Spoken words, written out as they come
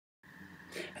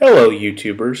Hello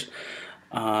YouTubers,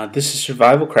 this is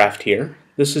Survivalkraft here.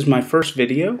 This is my first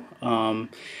video.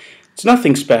 It's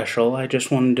nothing special, I just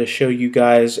wanted to show you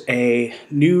guys a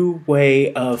new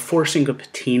way of forcing a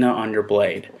patina on your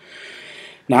blade.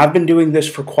 Now I've been doing this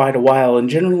for quite a while, and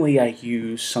generally I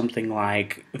use something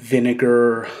like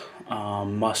vinegar,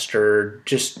 mustard,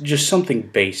 just something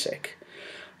basic.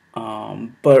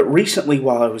 But recently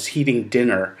while I was heating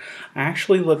dinner, I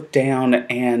actually looked down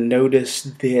and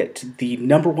noticed that the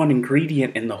 #1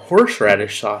 ingredient in the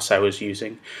horseradish sauce I was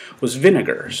using was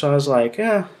vinegar. So I was like,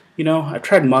 I've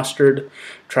tried mustard,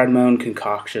 tried my own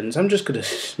concoctions. I'm just going to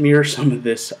smear some of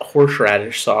this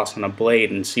horseradish sauce on a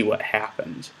blade and see what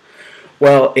happens.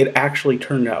 Well, it actually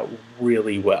turned out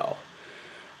really well.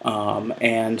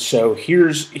 And so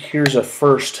here's a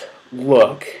first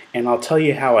look, and I'll tell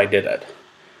you how I did it.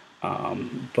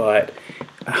 But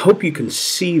I hope you can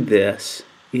see this.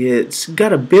 It's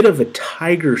got a bit of a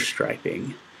tiger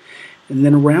striping, and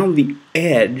then around the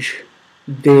edge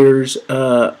there's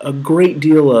a great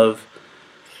deal of,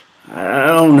 I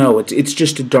don't know, it's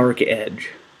just a dark edge.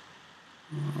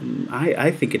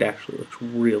 I think it actually looks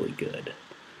really good.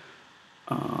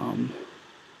 I don't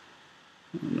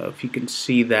know if you can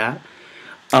see that.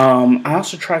 I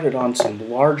also tried it on some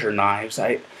larger knives.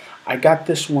 I got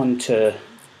this one to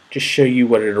just show you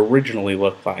what it originally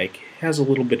looked like. It has a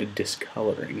little bit of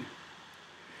discoloring.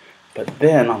 But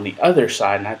then on the other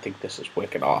side, and I think this is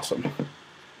wicked awesome,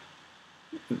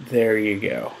 there you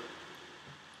go.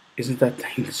 Isn't that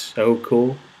thing so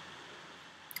cool?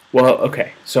 Well,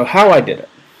 okay, so how I did it.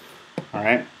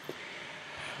 Alright.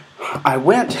 I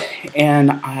went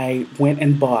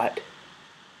and bought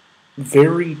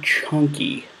very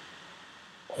chunky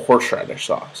horseradish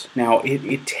sauce. Now,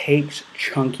 it takes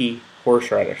chunky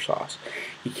horseradish sauce.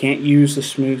 You can't use the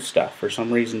smooth stuff. For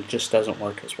some reason, it just doesn't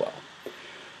work as well.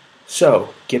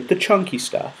 So, get the chunky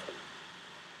stuff,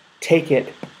 take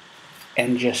it,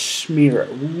 and just smear it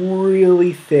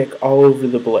really thick all over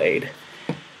the blade,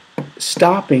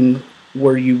 stopping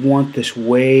where you want this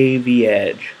wavy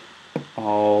edge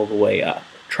all the way up.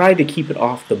 Try to keep it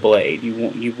off the blade.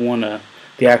 You want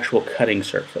the actual cutting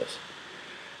surface.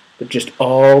 But just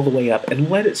all the way up, and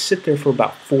let it sit there for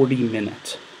about 40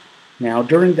 minutes. Now,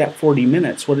 during that 40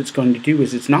 minutes, what it's going to do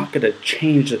is it's not going to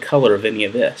change the color of any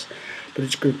of this, but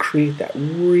it's going to create that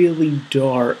really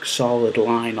dark, solid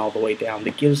line all the way down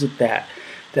that gives it that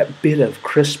bit of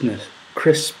crispness,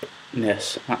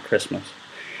 not Christmas,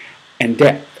 and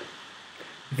depth.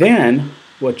 Then,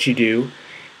 what you do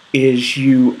is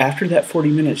after that 40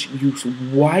 minutes, you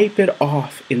wipe it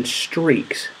off in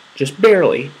streaks, just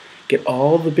barely, get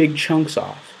all the big chunks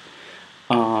off,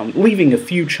 leaving a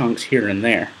few chunks here and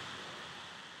there.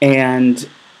 And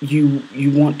you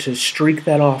want to streak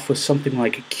that off with something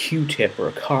like a Q-tip or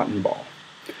a cotton ball.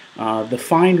 The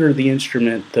finer the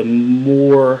instrument,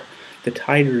 the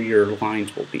tighter your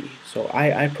lines will be. So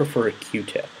I prefer a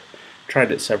Q-tip.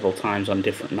 Tried it several times on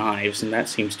different knives, and that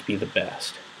seems to be the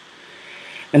best.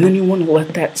 And then you want to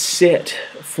let that sit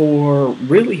for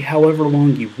really however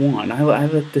long you want. I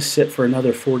let this sit for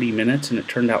another 40 minutes, and it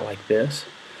turned out like this.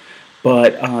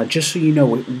 But just so you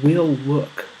know, it will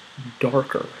look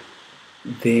darker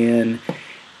than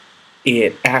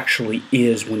it actually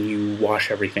is when you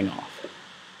wash everything off.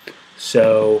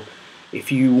 So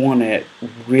if you want it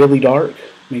really dark,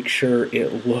 make sure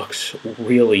it looks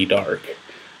really dark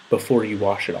before you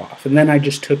wash it off. And then I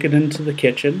just took it into the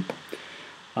kitchen,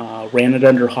 ran it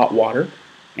under hot water,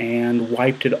 and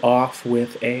wiped it off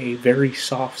with a very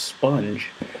soft sponge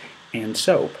and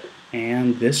soap.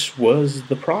 And this was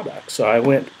the product. So I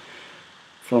went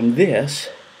from this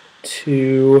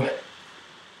to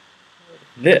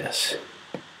this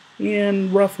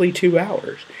in roughly 2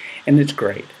 hours, and it's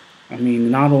great. I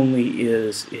mean, not only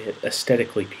is it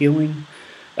aesthetically appealing,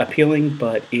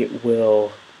 but it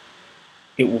will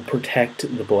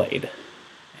protect the blade,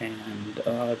 and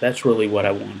that's really what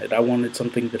I wanted. I wanted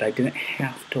something that I didn't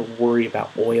have to worry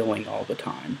about oiling all the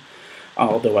time,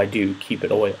 although I do keep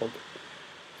it oiled.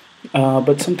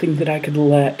 But something that I could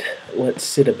let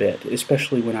sit a bit,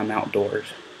 especially when I'm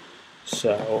outdoors.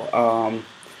 So,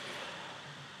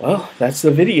 well, that's the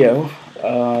video.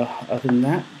 Other than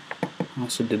that, I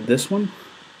also did this one.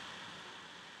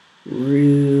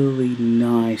 Really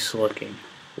nice looking.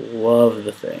 Love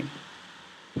the thing.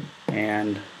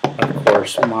 And, of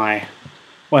course,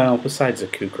 besides the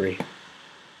Kukri,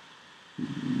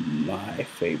 my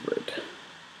favorite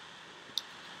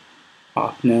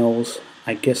Opnels.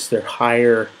 I guess they're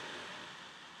higher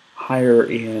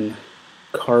in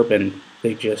carbon.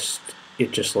 It just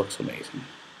looks amazing.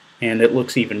 And it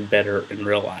looks even better in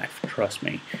real life. Trust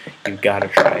me. You've got to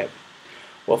try it.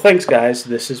 Well, thanks guys.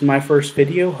 This is my first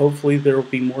video. Hopefully there will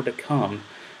be more to come.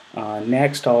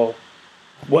 Next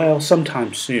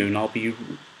sometime soon, I'll be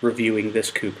reviewing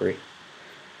this Kukri.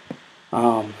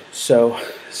 So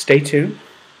stay tuned.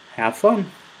 Have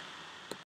fun.